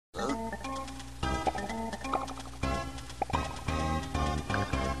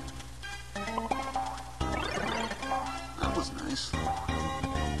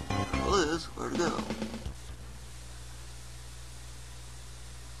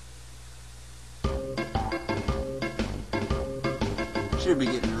Should be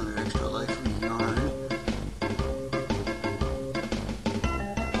getting another extra life from the yarn.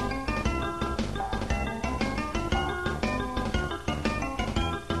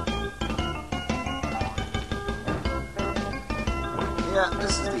 Yeah,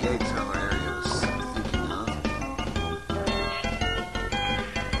 this is the egg thrower area I was thinking of.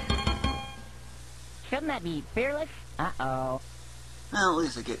 Shouldn't that be fearless? Uh-oh. Well, at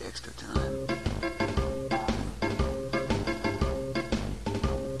least I get extra time.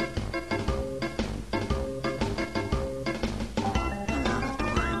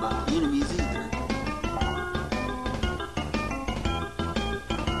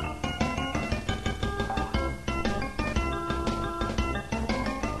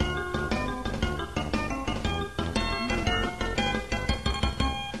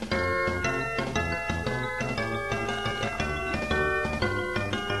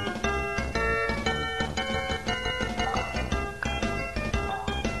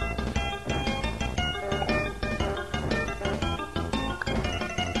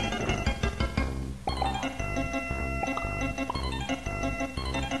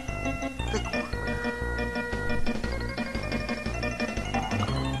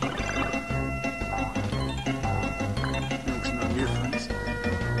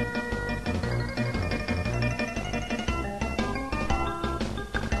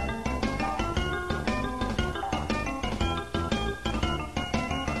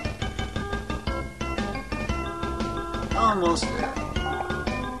 Almost there.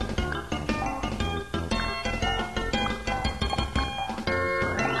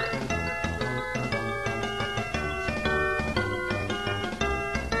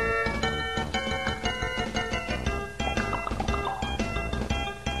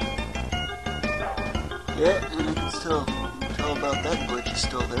 Yeah, and I can still tell about that glitch is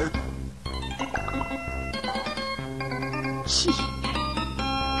still there.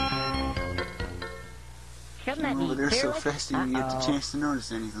 Over there so fast you didn't get the chance to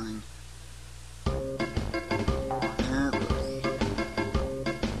notice anything. Yeah, buddy.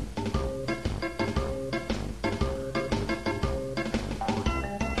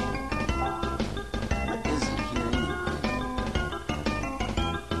 What is it here anyway?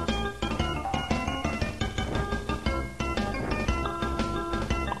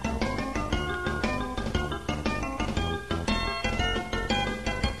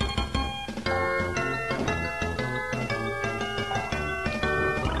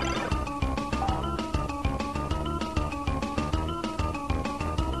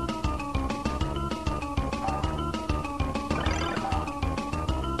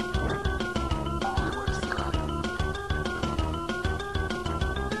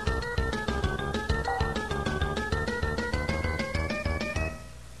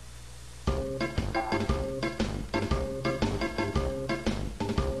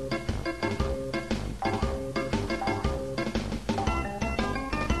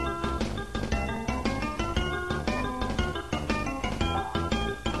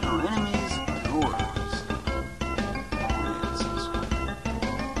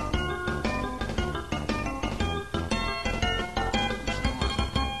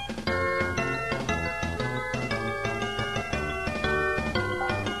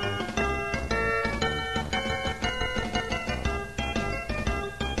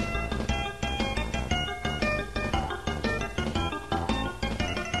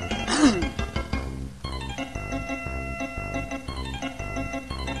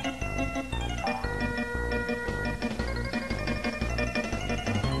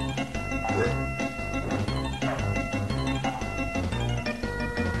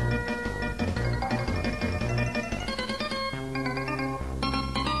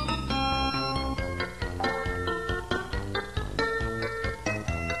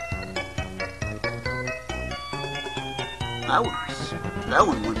 That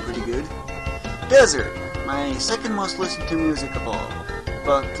one went pretty good. Desert, my second most listened to music of all.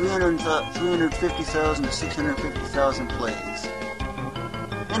 About 350,000 to 650,000 plays.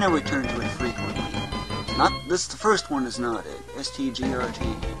 And I return to it frequently. The first one is not it. STGRT.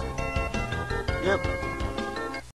 Yep.